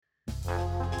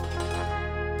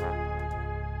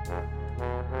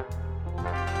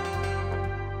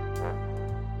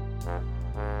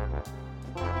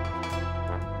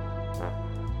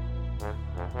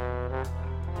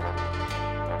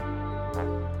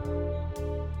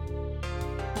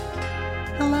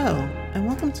Hello, and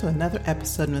welcome to another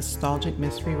episode of Nostalgic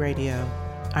Mystery Radio.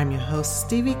 I'm your host,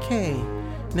 Stevie K,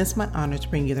 and it's my honor to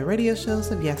bring you the radio shows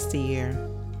of yesteryear.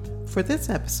 For this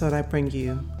episode, I bring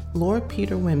you Lord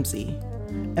Peter Wimsey,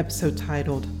 episode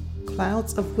titled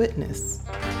Clouds of Witness,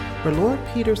 where Lord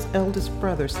Peter's eldest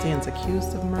brother stands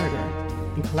accused of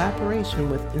murder. In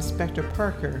collaboration with Inspector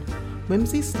Parker,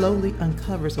 Wimsey slowly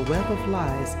uncovers a web of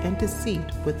lies and deceit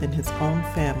within his own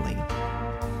family.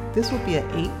 This will be an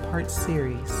 8-part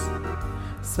series,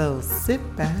 so sit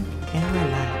back and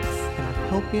relax, and I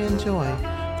hope you enjoy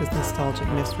this Nostalgic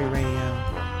Mystery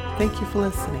Radio. Thank you for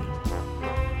listening.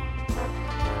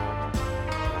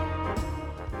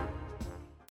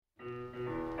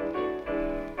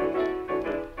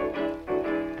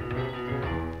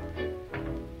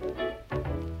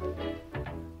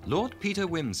 Lord Peter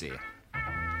Wimsey.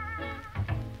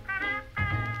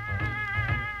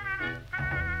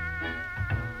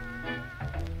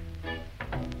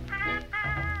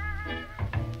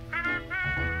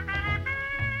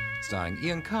 Starring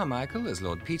Ian Carmichael as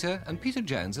Lord Peter and Peter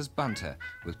Jones as Bunter,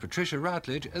 with Patricia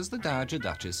Routledge as the Dowager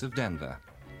Duchess of Denver.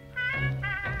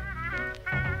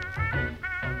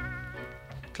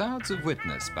 Clouds of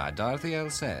Witness by Dorothy L.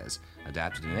 Sayers,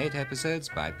 adapted in 8 episodes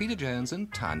by Peter Jones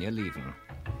and Tanya Leven.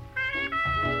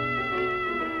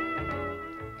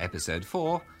 Episode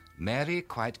 4, Mary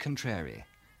Quite Contrary.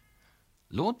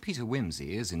 Lord Peter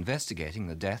Wimsey is investigating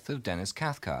the death of Dennis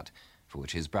Cathcart, for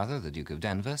which his brother, the Duke of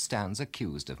Denver, stands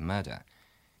accused of murder.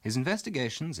 His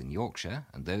investigations in Yorkshire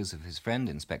and those of his friend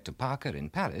Inspector Parker in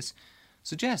Paris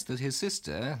suggest that his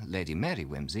sister, Lady Mary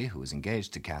Wimsey, who was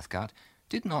engaged to Cathcart,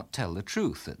 did not tell the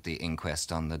truth at the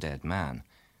inquest on the dead man.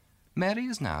 Mary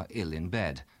is now ill in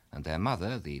bed, and their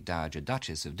mother, the Dowager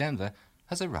Duchess of Denver,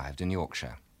 has arrived in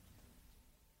Yorkshire.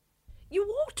 You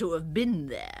ought to have been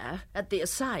there at the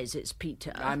assizes,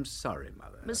 Peter. I'm sorry,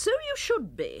 Mother. So you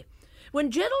should be. When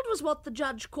Gerald was what the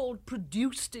judge called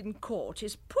produced in court,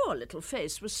 his poor little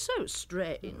face was so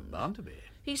strained. Bound to be.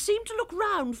 He seemed to look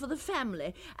round for the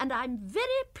family, and I'm very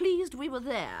pleased we were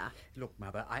there. Look,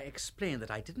 Mother, I explained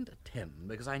that I didn't attend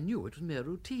because I knew it was mere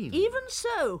routine. Even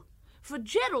so, for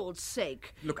Gerald's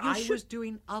sake. Look, I was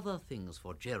doing other things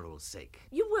for Gerald's sake.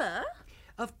 You were?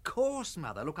 Of course,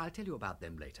 Mother. Look, I'll tell you about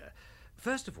them later.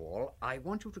 First of all, I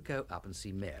want you to go up and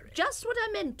see Mary. Just what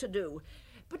I meant to do.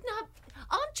 But now,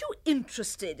 aren't you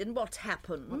interested in what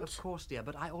happened? Well, of course, dear,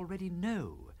 but I already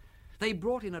know. They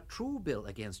brought in a true bill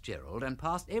against Gerald and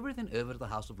passed everything over to the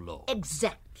House of Lords.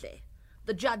 Exactly.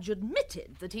 The judge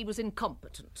admitted that he was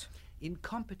incompetent.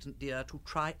 Incompetent, dear, to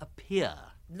try a peer.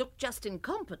 Looked just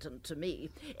incompetent to me.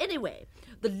 Anyway,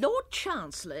 the Lord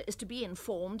Chancellor is to be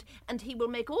informed, and he will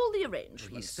make all the arrangements.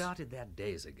 He started that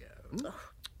days ago. Oh,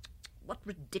 what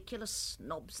ridiculous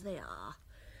snobs they are.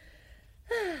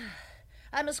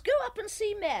 I must go up and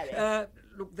see Mary.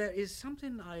 Look, there is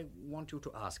something I want you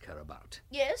to ask her about.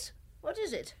 Yes? What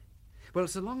is it? Well,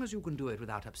 so long as you can do it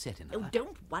without upsetting her. Oh,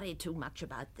 don't worry too much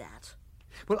about that.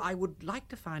 Well, I would like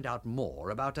to find out more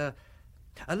about a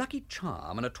lucky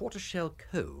charm and a tortoiseshell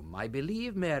comb I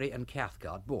believe Mary and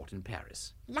Cathcart bought in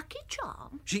Paris. Lucky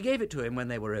charm? She gave it to him when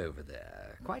they were over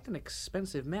there. Quite an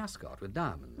expensive mascot with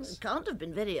diamonds. It can't have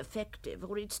been very effective,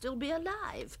 or he'd still be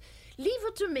alive. Leave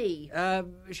it to me.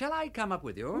 Shall I come up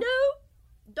with you?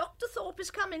 No. Dr. Thorpe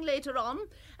is coming later on,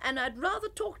 and I'd rather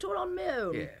talk to her on my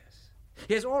own. Yes.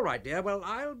 Yes, all right, dear. Well,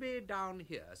 I'll be down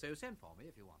here, so send for me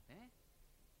if you want, eh?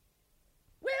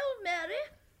 Well, Mary,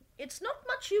 it's not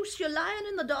much use you lying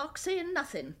in the dark saying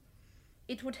nothing.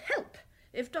 It would help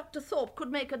if Dr. Thorpe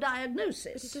could make a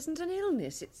diagnosis. But it isn't an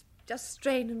illness, it's just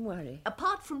strain and worry.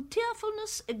 Apart from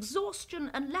tearfulness, exhaustion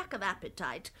and lack of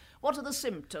appetite, what are the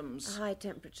symptoms? A high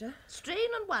temperature. Strain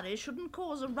and worry shouldn't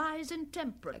cause a rise in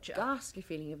temperature. A ghastly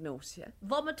feeling of nausea.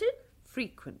 Vomiting?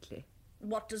 Frequently.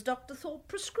 What does Dr. Thorpe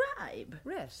prescribe?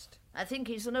 Rest. I think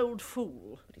he's an old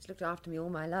fool. But he's looked after me all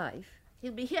my life.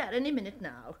 He'll be here any minute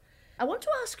now. I want to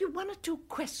ask you 1 or 2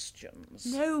 questions.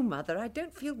 No, Mother, I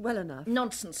don't feel well enough.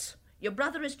 Nonsense. Your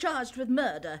brother is charged with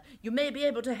murder. You may be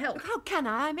able to help. How can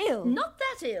I? I'm ill. Not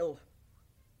that ill.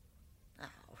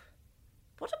 Now,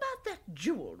 what about that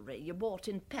jewellery you bought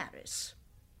in Paris?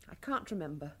 I can't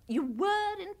remember. You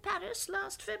were in Paris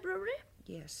last February?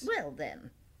 Yes. Well, then,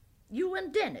 you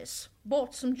and Dennis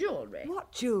bought some jewellery.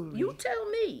 What jewellery? You tell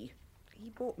me.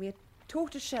 He bought me a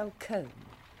tortoiseshell comb.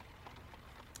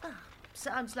 Ah,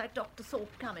 sounds like Dr.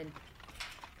 Thorpe coming.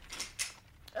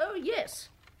 Oh, yes.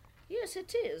 Yes,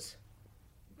 it is.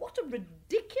 What a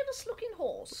ridiculous-looking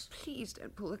horse. Please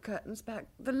don't pull the curtains back.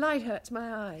 The light hurts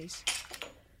my eyes.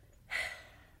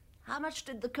 How much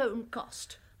did the comb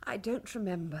cost? I don't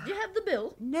remember. Do you have the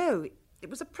bill? No, It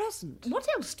was a present. What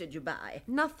else did you buy?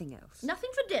 Nothing else.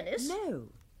 Nothing for Dennis? No.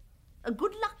 A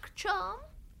good luck charm?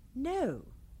 No.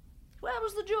 Where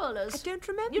was the jeweller's? I don't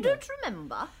remember. You don't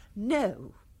remember?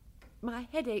 No. My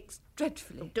head aches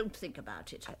dreadfully. Oh, don't think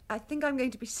about it. I think I'm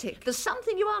going to be sick. There's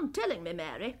something you aren't telling me,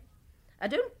 Mary. I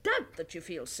don't doubt that you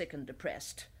feel sick and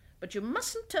depressed, but you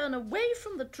mustn't turn away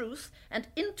from the truth and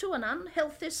into an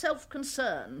unhealthy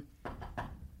self-concern.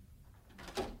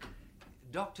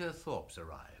 Dr. Thorpe's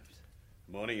arrived.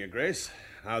 Morning, Your Grace.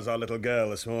 How's our little girl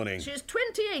this morning? She's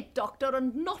 28, Doctor,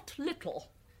 and not little.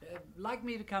 Like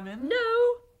me to come in? No.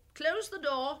 Close the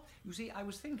door. You see, I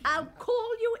was thinking... I'll call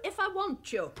you if I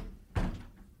want you.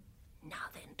 Now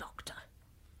then, Doctor,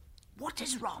 what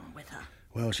is wrong with her?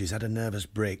 Well, she's had a nervous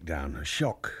breakdown, a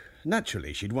shock.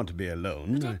 Naturally, she'd want to be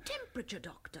alone. But her temperature,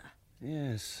 Doctor.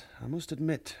 Yes, I must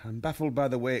admit, I'm baffled by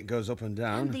the way it goes up and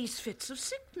down. And these fits of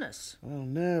sickness. Well,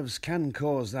 nerves can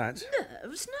cause that.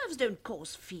 Nerves? Nerves don't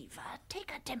cause fever.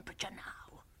 Take her temperature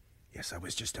now. Yes, I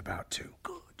was just about to.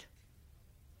 Good.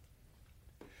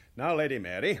 Now, Lady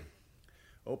Mary,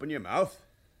 open your mouth,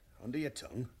 under your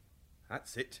tongue.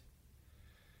 That's it.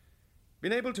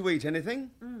 Been able to eat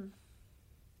anything?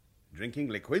 Drinking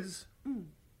liquids?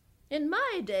 In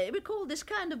my day, we called this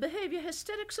kind of behaviour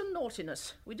hysterics and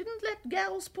naughtiness. We didn't let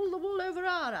gals pull the wool over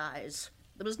our eyes.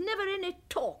 There was never any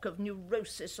talk of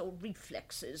neurosis or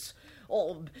reflexes,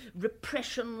 or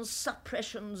repressions,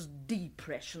 suppressions,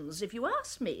 depressions. If you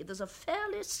ask me, there's a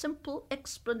fairly simple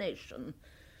explanation.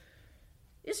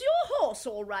 Is your horse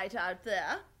all right out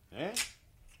there? Eh?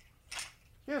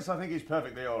 Yes, I think he's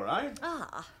perfectly all right.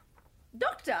 Ah.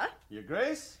 Doctor, Your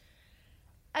Grace?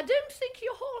 I don't think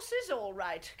your horse is all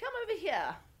right. Come over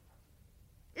here.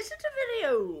 Is it a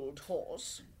very old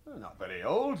horse? Oh, not very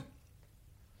old.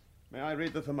 May I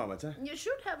read the thermometer? You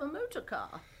should have a motor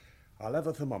car. I'll have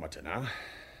a thermometer now.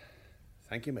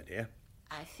 Thank you, my dear.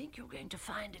 I think you're going to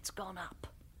find it's gone up.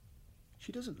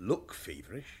 She doesn't look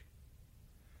feverish.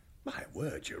 My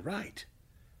word, you're right.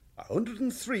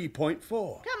 103.4.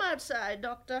 Come outside,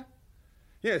 Doctor.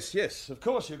 Yes, of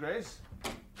course, Your Grace.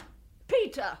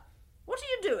 Peter, what are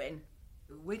you doing?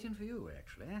 Waiting for you,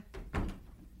 actually.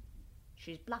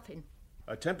 She's bluffing.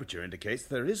 Her temperature indicates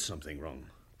there is something wrong.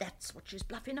 That's what she's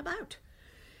bluffing about.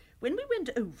 When we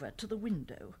went over to the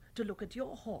window to look at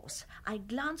your horse, I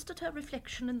glanced at her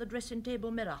reflection in the dressing-table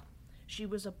mirror. She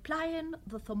was applying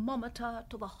the thermometer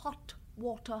to the hot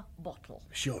water bottle.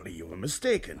 Surely you were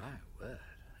mistaken. My word.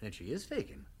 Then she is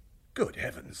faking. Good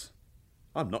heavens.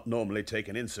 I'm not normally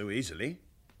taken in so easily.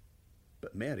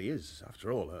 But Mary is,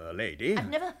 after all, a lady. I've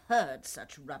never heard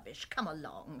such rubbish. Come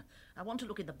along. I want to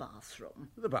look in the bathroom.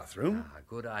 The bathroom? Ah,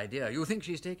 good idea. You think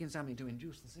she's taking something to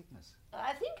induce the sickness?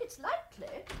 I think it's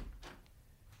likely.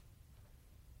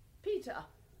 Peter,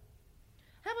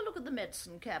 have a look at the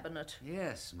medicine cabinet.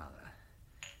 Yes, Mother.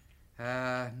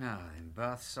 Now then,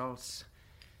 bath salts,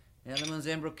 elements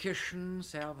embrocation,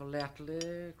 sal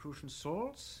volatile, Crucian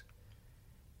salts.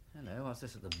 Hello, what's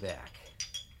this at the back?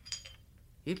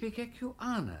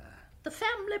 Ipecacuanha. The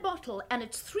family bottle, and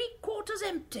it's 3/4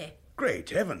 empty. Great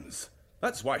heavens.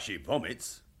 That's why she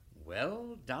vomits.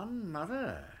 Well done,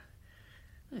 Mother.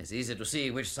 It's easy to see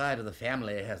which side of the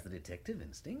family has the detective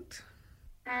instinct.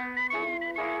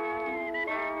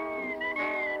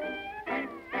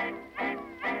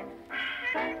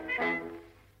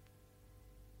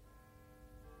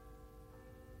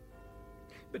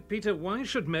 But, Peter, why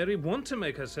should Mary want to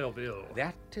make herself ill?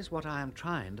 That is what I am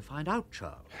trying to find out,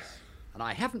 Charles. And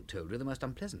I haven't told you the most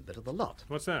unpleasant bit of the lot.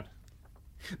 What's that?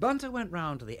 Bunter went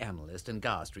round to the analyst in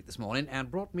Gower Street this morning and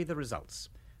brought me the results.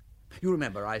 You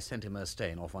remember I sent him a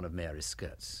stain off one of Mary's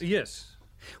skirts? Yes.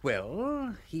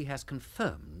 Well, he has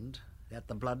confirmed that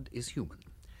the blood is human.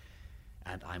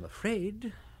 And I'm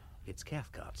afraid it's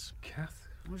Cathcart's. Cath?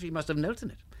 Well, she must have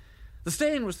noted it. The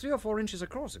stain was 3 or 4 inches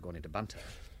across, according to Bunter.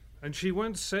 And she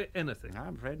won't say anything?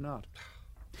 I'm afraid not.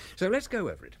 So let's go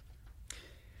over it.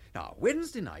 Now,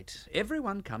 Wednesday night,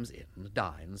 everyone comes in,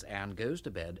 dines, and goes to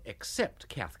bed except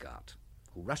Cathcart,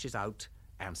 who rushes out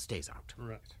and stays out.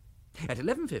 Right. At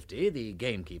 11:50, the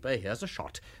gamekeeper hears a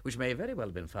shot, which may very well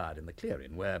have been fired in the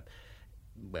clearing, where,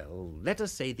 well, let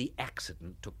us say the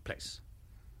accident took place.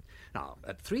 Now,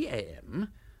 at 3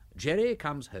 a.m., Jerry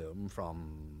comes home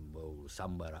from,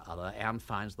 somewhere or other, and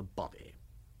finds the body.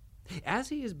 As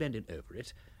he is bending over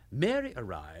it, Mary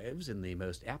arrives in the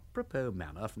most apropos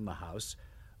manner from the house,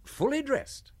 fully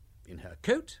dressed in her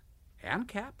coat and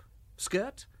cap,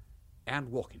 skirt, and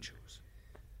walking shoes.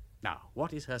 Now,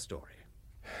 what is her story?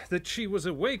 That she was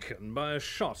awakened by a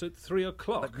shot at 3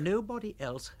 o'clock. But nobody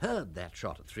else heard that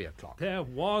shot at 3 o'clock. There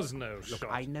was no Look,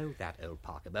 shot. I know that, old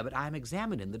Parker, but I'm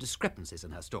examining the discrepancies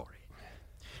in her story.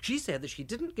 She said that she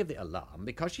didn't give the alarm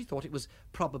because she thought it was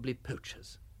probably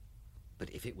poachers. But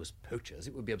if it was poachers,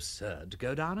 it would be absurd to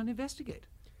go down and investigate.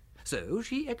 So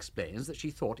she explains that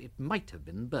she thought it might have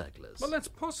been burglars. Well, that's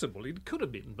possible. It could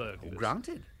have been burglars. Oh,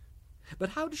 granted. But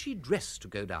how does she dress to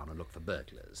go down and look for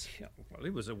burglars? Yeah, well,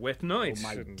 it was a wet night. Oh,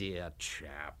 my dear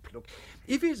chap, look,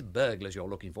 if it's burglars you're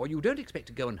looking for, you don't expect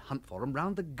to go and hunt for them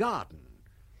round the garden.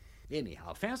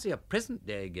 Anyhow, fancy a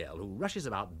present-day girl who rushes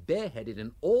about bareheaded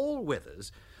in all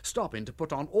weathers, stopping to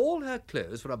put on all her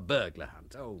clothes for a burglar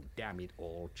hunt. Oh, damn it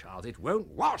all, Charles, it won't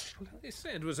wash. They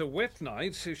said it was a wet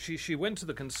night. She went to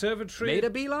the conservatory. Made a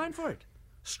beeline for it.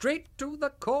 Straight to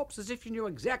the corpse as if she knew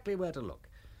exactly where to look.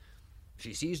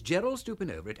 She sees Gerald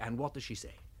stooping over it, and what does she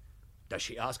say? Does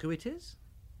she ask who it is?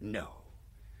 No.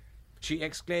 She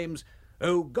exclaims,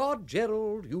 "Oh, God,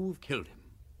 Gerald, you've killed him."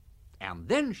 And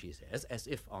then she says, as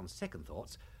if on second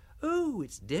thoughts, "Oh,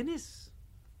 it's Dennis."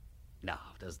 Now,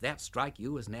 does that strike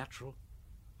you as natural?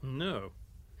 No.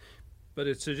 But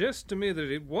it suggests to me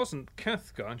that it wasn't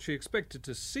Cathcart she expected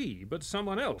to see, but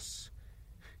someone else.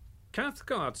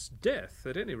 Cathcart's death,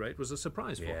 at any rate, was a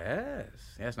surprise for her.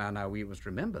 Yes, now we must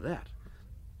remember that.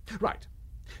 Right.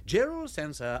 Gerald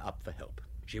sends her up for help.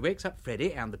 She wakes up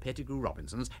Freddie and the Pettigrew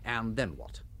Robinsons, and then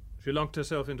what? She locked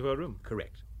herself into her room.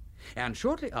 Correct. And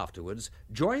shortly afterwards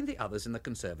joined the others in the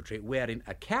conservatory wearing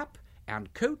a cap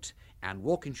and coat and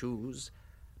walking shoes,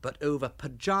 but over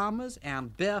pyjamas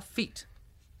and bare feet.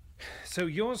 So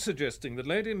you're suggesting that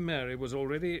Lady Mary was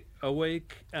already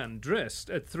awake and dressed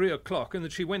at 3 o'clock and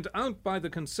that she went out by the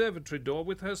conservatory door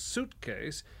with her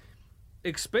suitcase,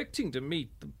 expecting to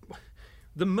meet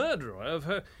the murderer of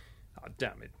her... Oh,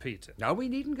 damn it, Peter. No, we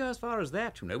needn't go as far as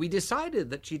that, you know. We decided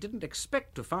that she didn't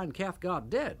expect to find Cathcart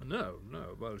dead. No.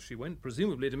 Well, she went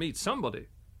presumably to meet somebody.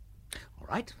 All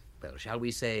right. Well, shall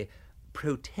we say,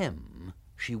 pro tem,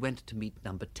 she went to meet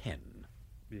number 10.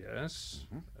 Yes.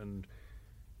 Mm-hmm. And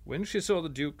when she saw the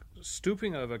Duke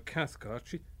stooping over Cathcart,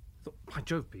 she thought, by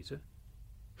Jove, Peter.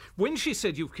 When she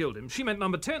said you've killed him, she meant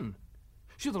number 10.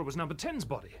 She thought it was number 10's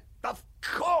body. Of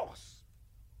course!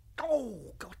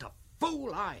 Oh, what a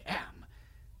fool I am!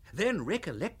 Then,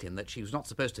 recollecting that she was not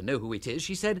supposed to know who it is,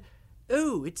 she said,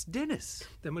 "Oh, it's Dennis."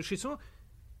 Then when she saw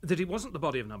that it wasn't the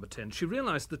body of number 10, she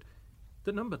realised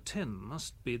that number 10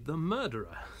 must be the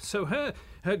murderer. So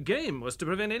her game was to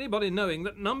prevent anybody knowing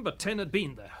that number 10 had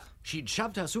been there. She'd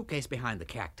shoved her suitcase behind the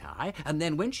cacti, and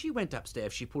then when she went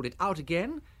upstairs, she pulled it out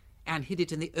again and hid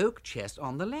it in the oak chest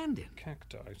on the landing.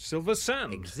 Cacti, silver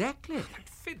sand. Exactly. That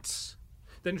fits.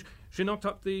 Then she knocked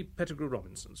up the Pettigrew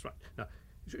Robinsons. Right. Now,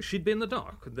 she'd be in the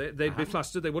dark. They'd be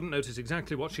flustered. They wouldn't notice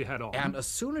exactly what she had on. And as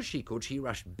soon as she could, she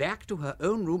rushed back to her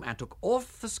own room and took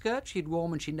off the skirt she'd worn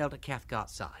when she knelt at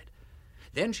Cathcart's side.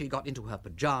 Then she got into her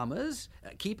pyjamas,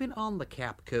 keeping on the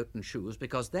cap, coat and shoes,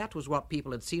 because that was what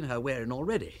people had seen her wearing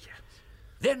already. Yes.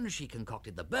 Then she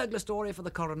concocted the burglar story for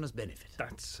the coroner's benefit.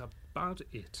 That's about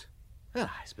it. Well,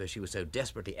 I suppose she was so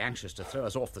desperately anxious to throw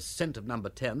us off the scent of number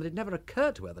 10 that it never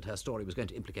occurred to her that her story was going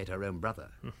to implicate her own brother.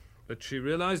 But she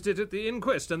realised it at the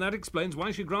inquest, and that explains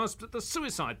why she grasped at the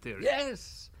suicide theory.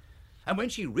 Yes! And when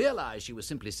she realised she was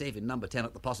simply saving number 10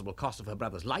 at the possible cost of her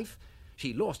brother's life,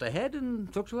 she lost her head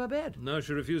and took to her bed. No,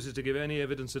 she refuses to give any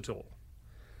evidence at all.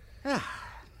 Well,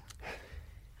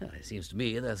 it seems to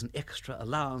me there's an extra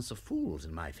allowance of fools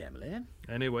in my family.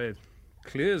 Anyway,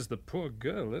 clears the poor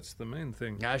girl, that's the main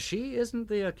thing. Now, she isn't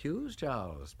the accused,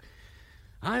 Charles.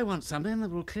 I want something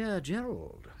that will clear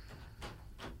Gerald.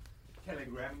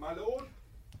 Telegram, my lord.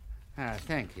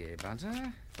 Thank you,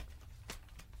 Bunter.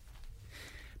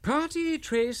 Party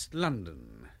traced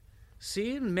London.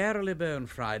 Seen Marylebone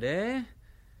Friday.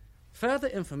 Further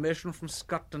information from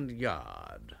Scotland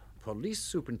Yard. Police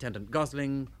Superintendent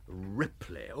Gosling,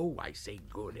 Ripley. Oh, I say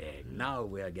good egg. Now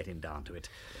we're getting down to it.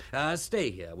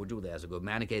 Stay here, would you, there's a good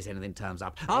man, in case anything turns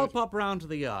up. I'll pop round to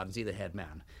the yard and see the head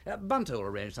man. Bunter will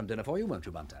arrange some dinner for you, won't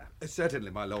you, Bunter?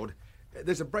 Certainly, my lord.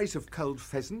 There's a brace of cold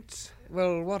pheasants.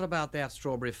 Well, what about that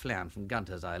strawberry flan from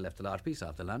Gunter's? I left a large piece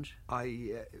after lunch.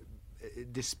 I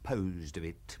disposed of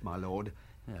it, my lord.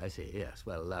 I see, yes.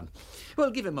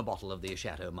 Well, give him a bottle of the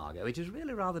Chateau Margaux, which is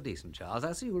really rather decent, Charles.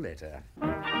 I'll see you later.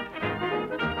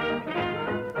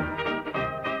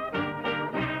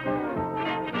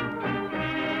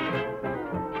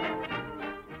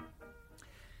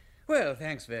 Well,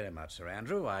 thanks very much, Sir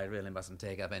Andrew. I really mustn't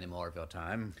take up any more of your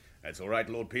time. That's all right,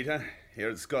 Lord Peter. Here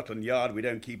at Scotland Yard, we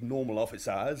don't keep normal office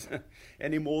hours,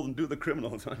 any more than do the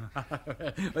criminals.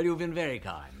 Well, you've been very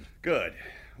kind. Good.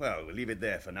 Well, we'll leave it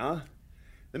there for now.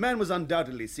 The man was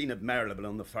undoubtedly seen at Marylebone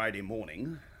on the Friday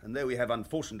morning, and though we have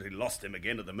unfortunately lost him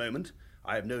again at the moment,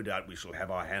 I have no doubt we shall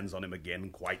have our hands on him again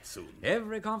quite soon.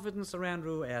 Every confidence, Sir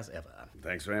Andrew, as ever.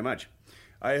 Thanks very much.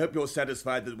 I hope you're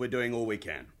satisfied that we're doing all we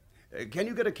can. Can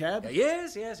you get a cab?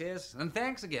 Yes. And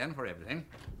thanks again for everything.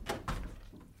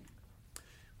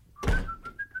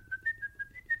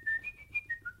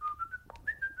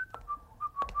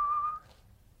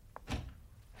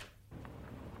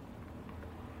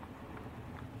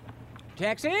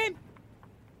 Taxi?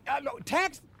 No,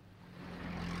 tax?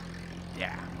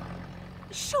 Yeah.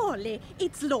 Surely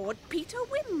it's Lord Peter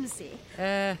Wimsey.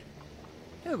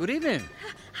 Oh, good evening.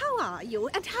 How are you?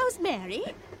 And how's Mary?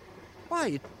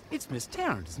 Why, it's Miss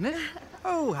Tarrant, isn't it?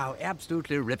 Oh, how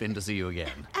absolutely ripping to see you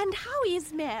again. And how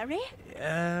is Mary?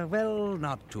 Well,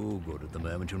 not too good at the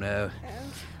moment, you know.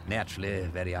 Naturally,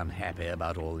 very unhappy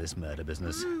about all this murder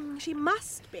business. She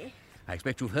must be. I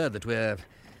expect you've heard that we're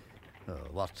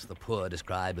what the poor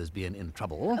describe as being in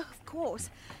trouble. Of course.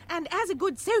 And as a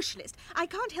good socialist, I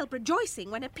can't help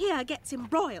rejoicing when a peer gets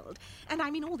embroiled. And I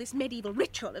mean, all this medieval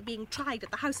ritual of being tried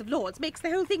at the House of Lords makes the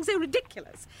whole thing so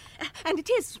ridiculous. And it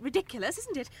is ridiculous,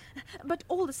 isn't it? But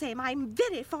all the same, I'm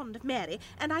very fond of Mary,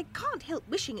 and I can't help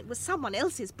wishing it was someone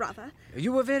else's brother.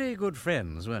 You were very good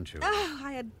friends, weren't you? Oh,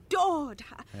 I adored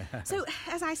her. So,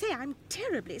 as I say, I'm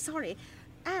terribly sorry.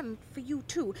 And for you,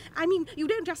 too. I mean, you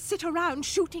don't just sit around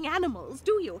shooting animals,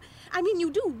 do you? I mean, you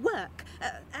do work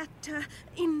at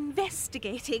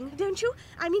investigating, don't you?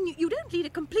 I mean, you don't lead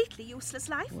a completely useless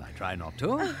life. Well, I try not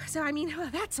to. Oh, so, I mean,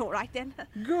 that's all right, then.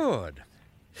 Good.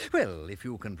 Well, if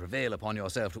you can prevail upon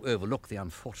yourself to overlook the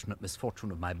unfortunate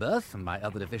misfortune of my birth and my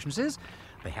other deficiencies,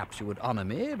 perhaps you would honour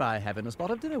me by having a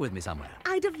spot of dinner with me somewhere.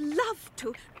 I'd have loved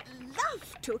to,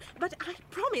 but I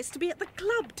promised to be at the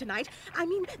club tonight. I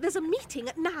mean, there's a meeting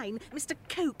at 9. Mr.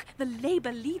 Coke, the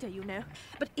Labour leader, you know.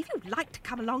 But if you'd like to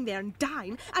come along there and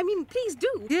dine, I mean, please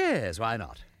do. Yes, why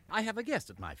not? I have a guest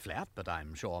at my flat, but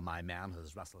I'm sure my man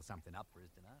has rustled something up for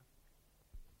his dinner.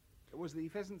 Was the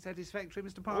pheasant satisfactory,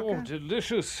 Mr. Parker? Oh,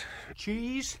 delicious.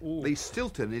 Cheese? Ooh. The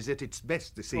Stilton is at its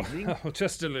best this evening. Oh,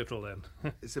 just a little,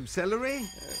 then. Some celery?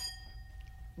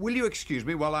 Will you excuse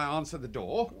me while I answer the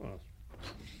door?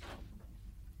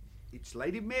 It's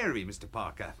Lady Mary, Mr.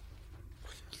 Parker.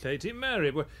 Lady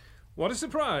Mary, what a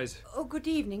surprise. Oh, good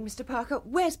evening, Mr. Parker.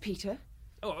 Where's Peter?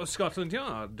 Oh, Scotland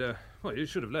Yard. Well, you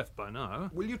should have left by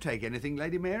now. Will you take anything,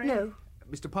 Lady Mary? No.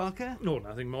 Mr. Parker? No,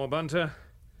 nothing more, Bunter.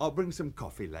 I'll bring some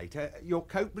coffee later. Your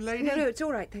coat, milady? No, it's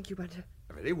all right, thank you, Bunter.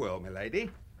 Very well,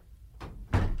 milady.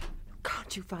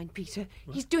 Can't you find Peter?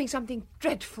 He's doing something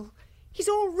dreadful. He's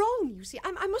all wrong, you see.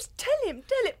 I must tell him.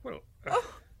 Well,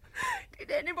 Oh, did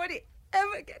anybody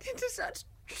ever get into such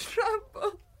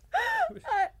trouble?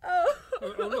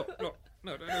 look.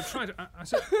 No, try to... I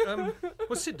said,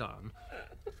 well, sit down.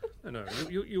 No,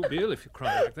 you'll be ill if you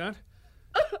cry like that.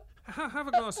 Have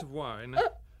a glass of wine.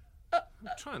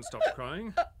 Try and stop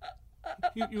crying.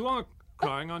 You are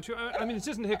crying, aren't you? I mean, it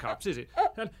isn't hiccups, is it?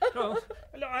 No,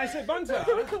 I said, Bunter.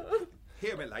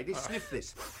 Here, milady, sniff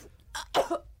this.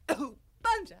 Oh,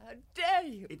 Bunter, how dare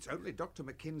you? It's only Dr.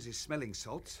 Mackenzie's smelling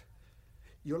salts.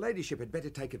 Your ladyship had better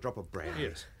take a drop of brandy.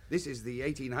 Yes. This is the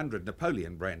 1800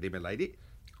 Napoleon brandy, milady.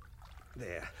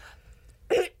 There.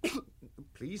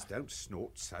 Please don't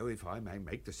snort so, if I may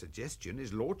make the suggestion.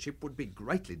 His lordship would be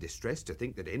greatly distressed to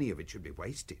think that any of it should be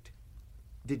wasted.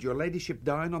 Did your ladyship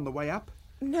dine on the way up?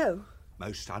 No.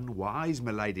 Most unwise,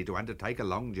 milady, to undertake a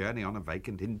long journey on a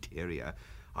vacant interior.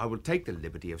 I will take the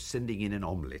liberty of sending in an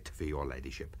omelette for your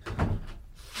ladyship.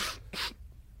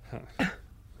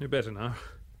 You're better now.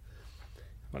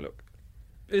 Well, look,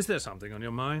 is there something on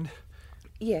your mind?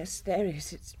 Yes, there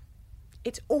is.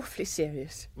 It's awfully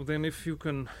serious. Well, then, if you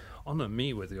can honour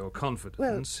me with your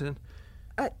confidence...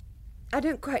 I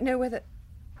don't quite know whether...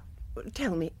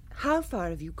 Tell me, how far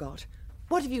have you got?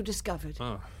 What have you discovered?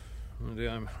 Oh, dear,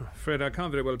 I'm afraid I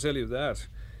can't very well tell you that.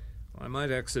 I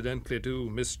might accidentally do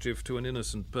mischief to an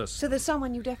innocent person. So there's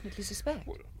someone you definitely suspect?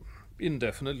 Well,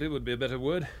 indefinitely would be a better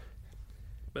word.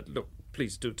 But look,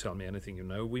 please do tell me anything you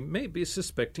know. We may be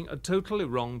suspecting a totally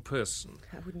wrong person.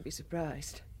 I wouldn't be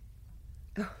surprised.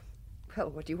 Oh, well,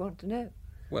 what do you want to know?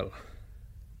 Well,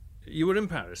 you were in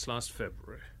Paris last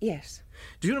February. Yes.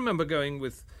 Do you remember going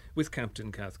with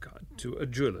Captain Cathcart to a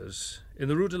jeweller's in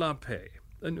the Rue de la Paix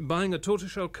and buying a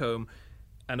tortoiseshell comb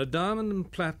and a diamond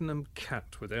and platinum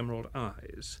cat with emerald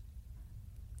eyes?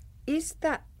 Is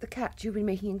that the cat you've been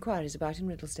making inquiries about in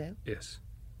Riddlesdale? Yes.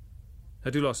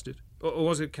 Had you lost it? Or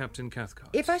was it Captain Cathcart?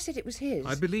 If I said it was his...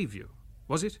 I believe you.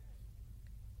 Was it?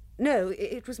 No,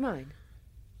 it was mine.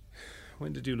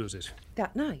 When did you lose it?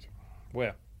 That night.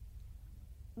 Where?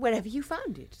 Wherever you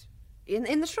found it.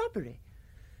 In the shrubbery.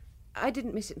 I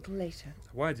didn't miss it until later.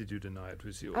 Why did you deny it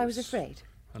was yours? I was afraid.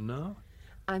 And now?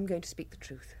 I'm going to speak the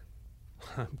truth.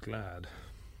 I'm glad.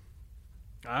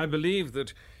 I believe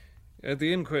that at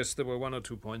the inquest there were 1 or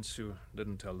 2 points you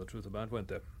didn't tell the truth about, weren't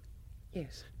there?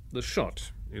 Yes. The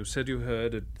shot you said you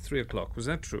heard at 3 o'clock, was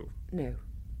that true? No.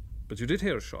 But you did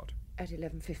hear a shot? At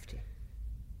 11:50.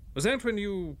 Was that when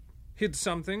you hid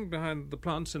something behind the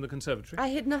plants in the conservatory? I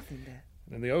hid nothing there.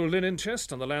 In the old linen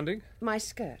chest on the landing? My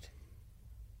skirt.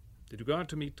 Did you go out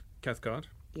to meet Cathcart?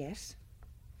 Yes.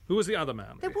 Who was the other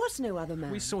man? There was no other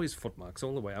man. We saw his footmarks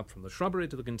all the way up from the shrubbery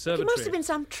to the conservatory. He must have been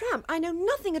some tramp. I know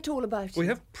nothing at all about him. We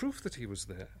have proof that he was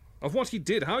there. Of what he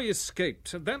did, how he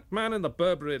escaped. That man in the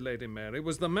Burberry, Lady Mary,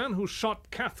 was the man who shot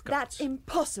Cathcart. That's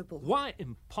impossible. Why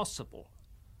impossible?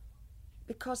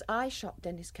 Because I shot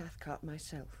Dennis Cathcart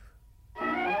myself.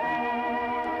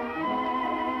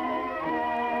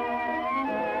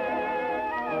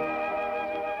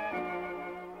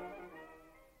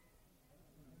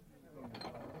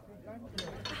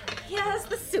 Here's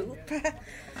the soup.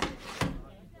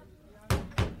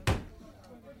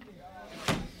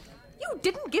 You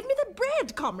didn't give me the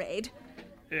bread, comrade.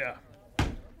 Yeah.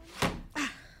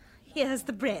 Here's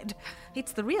the bread.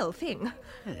 It's the real thing.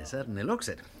 It certainly looks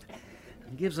it.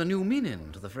 It gives a new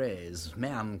meaning to the phrase,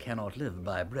 man cannot live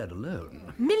by bread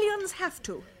alone. Millions have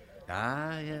to.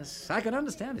 Ah, yes, I can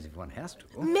understand it if one has to.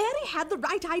 Mary had the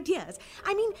right ideas.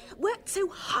 I mean, worked so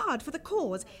hard for the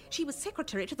cause. She was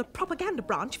secretary to the propaganda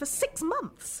branch for 6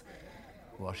 months.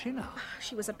 Was she now?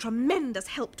 She was a tremendous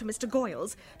help to Mr.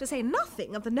 Goyles, to say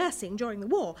nothing of the nursing during the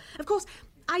war. Of course,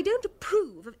 I don't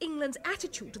approve of England's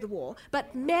attitude to the war,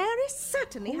 but Mary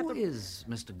certainly had Who is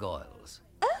Mr. Goyles?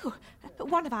 Oh,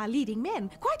 one of our leading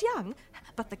men, quite young,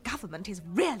 but the government is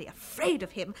really afraid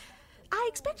of him. I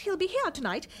expect he'll be here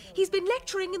tonight. He's been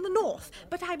lecturing in the north,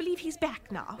 but I believe he's back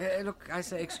now. Look, I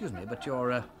say, excuse me, but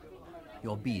your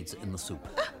beads are in the soup.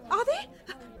 Are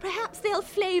they? Perhaps they'll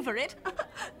flavour it.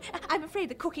 I'm afraid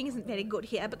the cooking isn't very good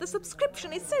here, but the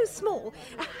subscription is so small.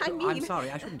 I'm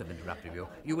sorry, I shouldn't have interrupted you.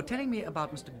 You were telling me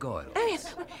about Mr. Goyles. Oh,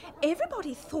 yes.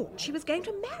 Everybody thought she was going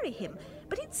to marry him,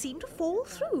 but it seemed to fall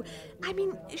through. I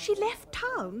mean, she left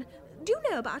town. Do you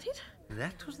know about it?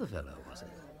 That was the fellow, was it?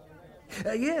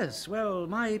 Yes, well,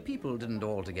 my people didn't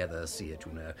altogether see it,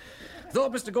 you know.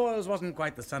 Thought Mr. Goyles wasn't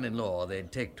quite the son-in-law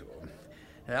they'd take to.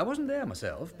 I wasn't there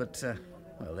myself, but,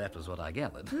 well, that was what I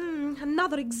gathered.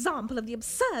 Another example of the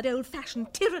absurd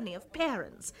old-fashioned tyranny of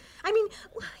parents. I mean,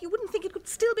 you wouldn't think it could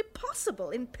still be possible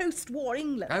in post-war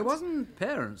England. I wasn't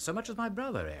parents so much as my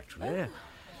brother, actually.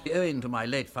 Owing to my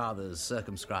late father's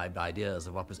circumscribed ideas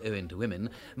of what was owing to women,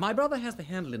 my brother has the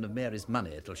handling of Mary's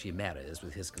money till she marries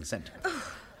with his consent.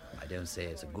 I don't say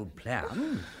it's a good plan.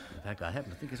 In fact, I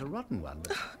happen to think it's a rotten one,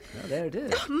 but well, there it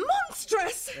is.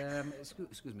 Monstrous!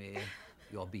 Excuse me,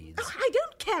 your beads. I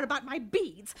don't care about my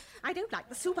beads. I don't like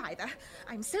the soup either.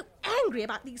 I'm so angry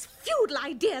about these feudal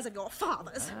ideas of your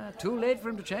father's. Too late for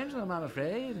him to change them, I'm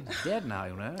afraid. He's dead now,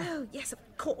 you know. Oh, yes, of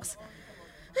course.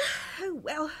 Oh,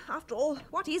 well, after all,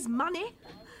 what is money?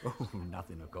 Oh,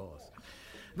 nothing, of course.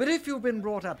 But if you've been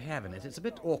brought up having it, it's a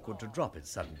bit awkward to drop it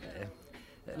suddenly.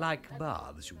 Like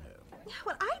baths, you know.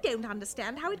 Well, I don't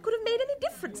understand how it could have made any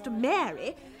difference to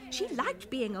Mary. She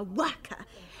liked being a worker.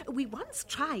 We once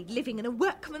tried living in a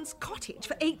workman's cottage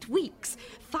for 8 weeks.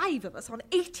 5 of us on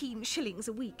 18 shillings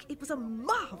a week. It was a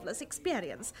marvellous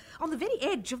experience, on the very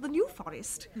edge of the New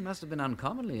Forest. It must have been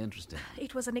uncommonly interesting.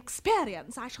 It was an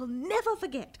experience I shall never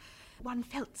forget. One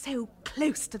felt so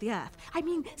close to the earth. I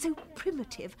mean, so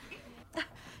primitive.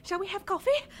 Shall we have coffee?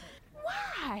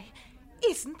 Why,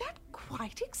 isn't that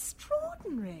quite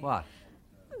extraordinary? What?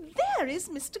 There is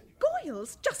Mr.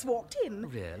 Goyles, just walked in.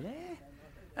 Really?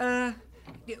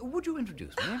 Would you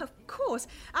introduce me? Of course.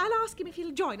 I'll ask him if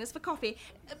he'll join us for coffee.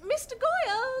 Mr.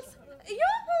 Goyles!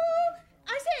 Yoo-hoo!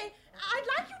 I say, I'd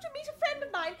like you to meet a friend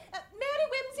of mine, Mary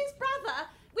Wimsey's brother.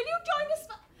 Will you join us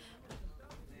for...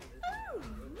 Oh,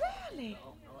 really?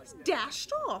 He's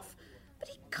dashed off. But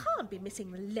he can't be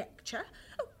missing the lecture.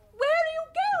 Oh, where are you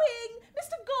going,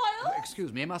 Mr. Goyles?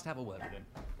 Excuse me, I must have a word with him.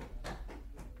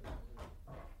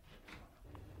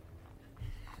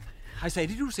 I say,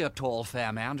 did you see a tall,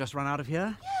 fair man just run out of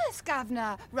here? Yes,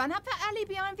 Governor. Run up that alley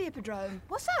behind the Hippodrome.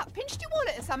 What's up? Pinched your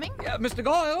wallet or something? Yeah, Mr.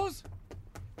 Goyles!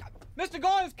 Mr.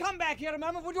 Goyles, come back here a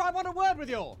moment. I want a word with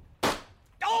you.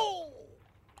 Oh!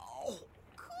 Cool.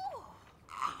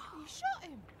 You shot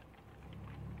him.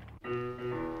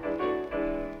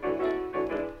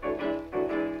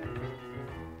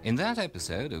 In that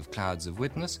episode of Clouds of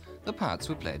Witness, the parts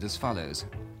were played as follows.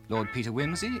 Lord Peter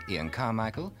Wimsey, Ian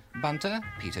Carmichael, Bunter,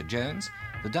 Peter Jones,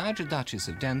 the Dowager Duchess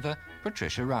of Denver,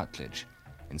 Patricia Routledge,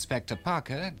 Inspector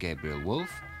Parker, Gabriel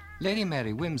Wolfe, Lady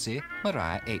Mary Wimsey,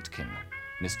 Maria Aitken,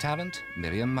 Miss Tarrant,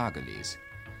 Miriam Margolyes,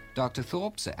 Dr.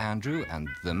 Thorpe, Sir Andrew and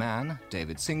the Man,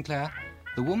 David Sinclair,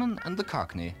 the Woman and the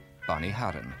Cockney, Bonnie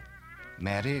Harron.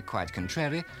 Mary, Quite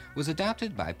Contrary, was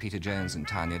adapted by Peter Jones and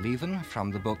Tanya Leven from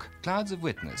the book Clouds of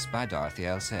Witness by Dorothy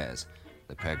L. Sayers.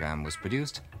 The programme was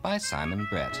produced by Simon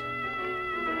Brett.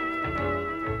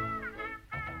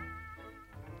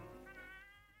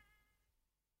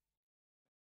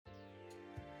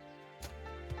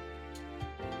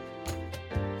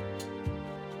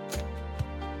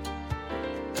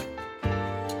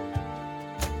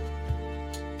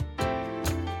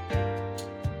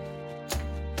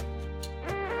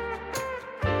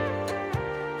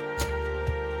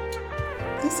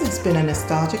 This has been a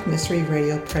Nostalgic Mystery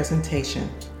Radio presentation.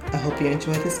 I hope you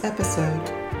enjoyed this episode.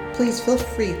 Please feel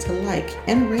free to like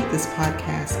and rate this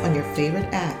podcast on your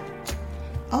favorite app.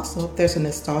 Also, there's a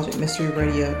Nostalgic Mystery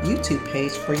Radio YouTube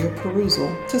page for your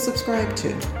perusal to subscribe to.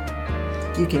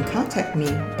 You can contact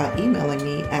me by emailing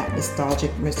me at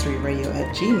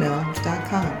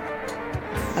nostalgicmysteryradio@gmail.com.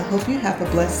 I hope you have a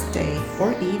blessed day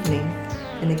or evening.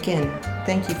 And again,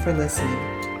 thank you for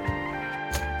listening.